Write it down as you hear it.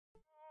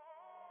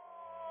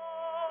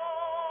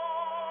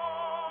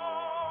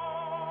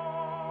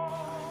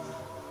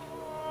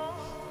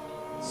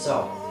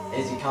So,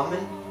 is he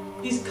coming?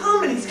 He's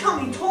coming, he's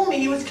coming. He told me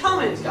he was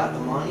coming. He's got the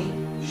money?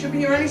 Should be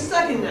here any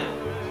second now.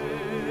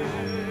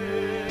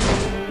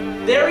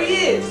 There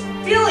he is.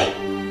 Feel it.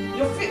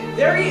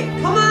 There he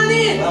is. Come on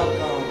in.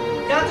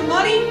 Welcome. Got the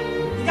money?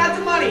 You got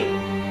the money.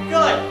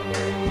 Good.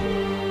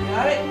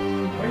 Got it?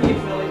 Where are you,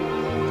 Philly?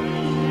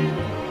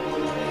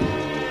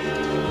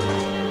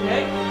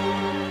 Okay.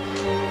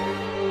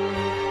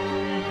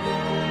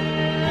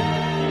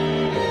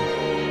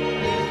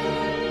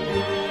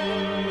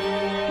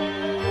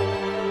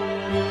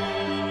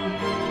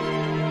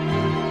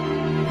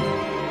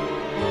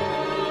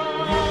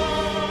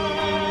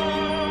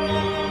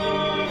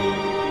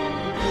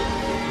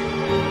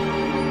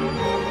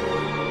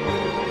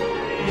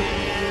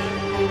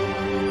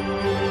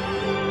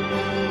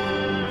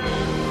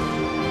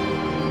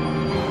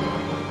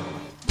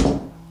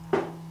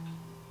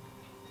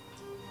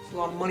 A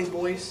lot of money,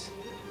 boys.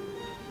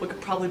 We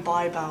could probably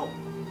buy about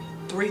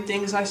 3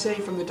 things, I say,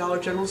 from the Dollar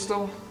General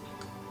store.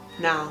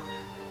 Now,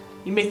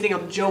 you may think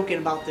I'm joking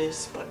about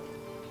this, but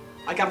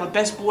I got my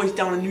best boys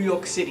down in New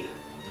York City.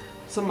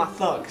 Some of my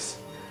thugs.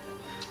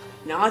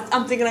 Now,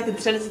 I'm thinking I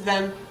could send it to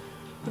them.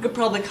 We could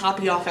probably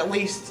copy off at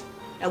least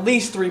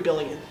 3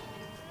 billion.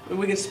 And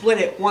we could split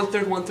it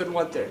 1/3, 1/3,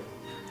 1/3.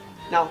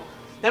 Now,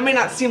 that may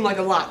not seem like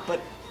a lot, but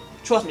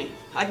trust me,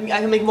 I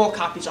can make more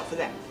copies off of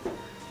that.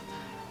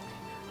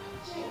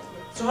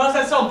 So how's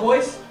that sound,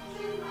 boys?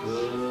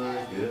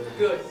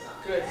 Good.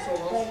 So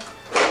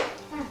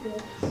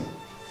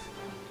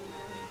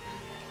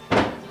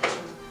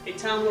hey,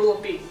 Tom, what'll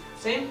it be?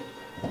 Same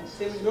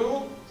as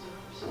normal?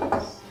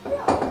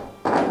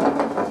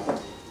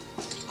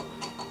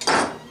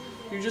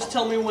 You just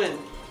tell me when.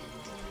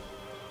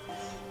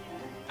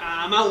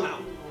 I'm out now.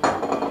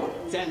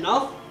 Is that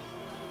enough?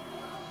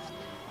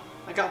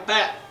 I got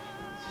back.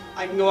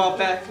 I can go out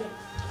back.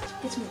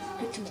 It's me.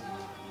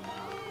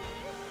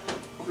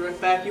 I'll be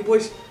right back. You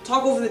boys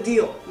talk over the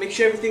deal. Make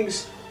sure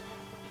everything's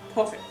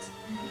perfect.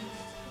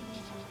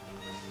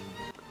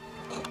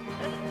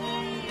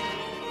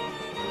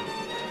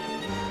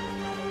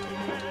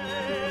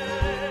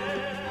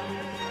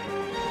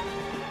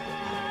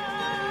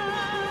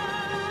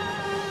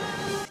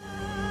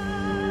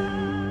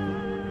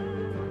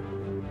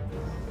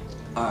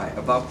 Alright,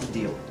 about the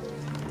deal.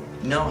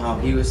 You know how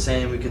he was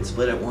saying we could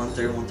split it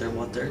 1/3, 1/3,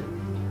 1/3?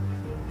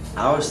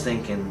 I was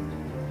thinking,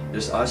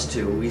 just us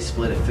two, we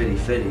split it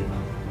 50-50.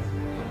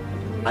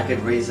 I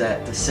could raise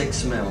that to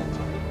 6 mil.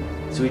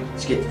 So we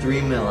just get 3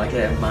 mil. I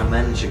could have my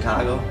men in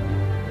Chicago.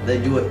 They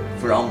do it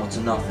for almost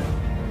nothing.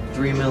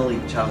 3 mil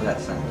each. How's that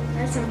sound?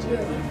 That sounds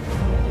good.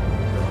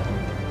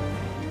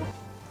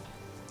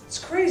 It's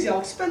crazy how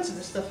expensive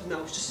this stuff is now.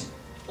 It's just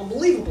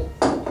unbelievable.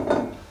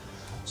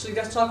 So you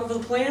guys talk over the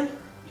plan?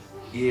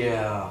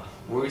 Yeah,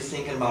 we're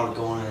thinking about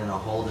going in a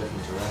whole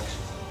different direction.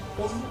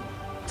 Well,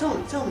 tell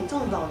me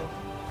about it.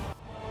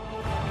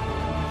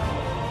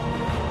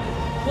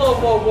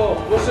 Whoa.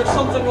 Was there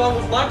something wrong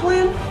with my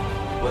plan?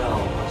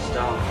 Well,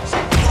 stop.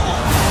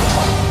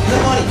 The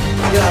money!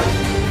 Get out of here.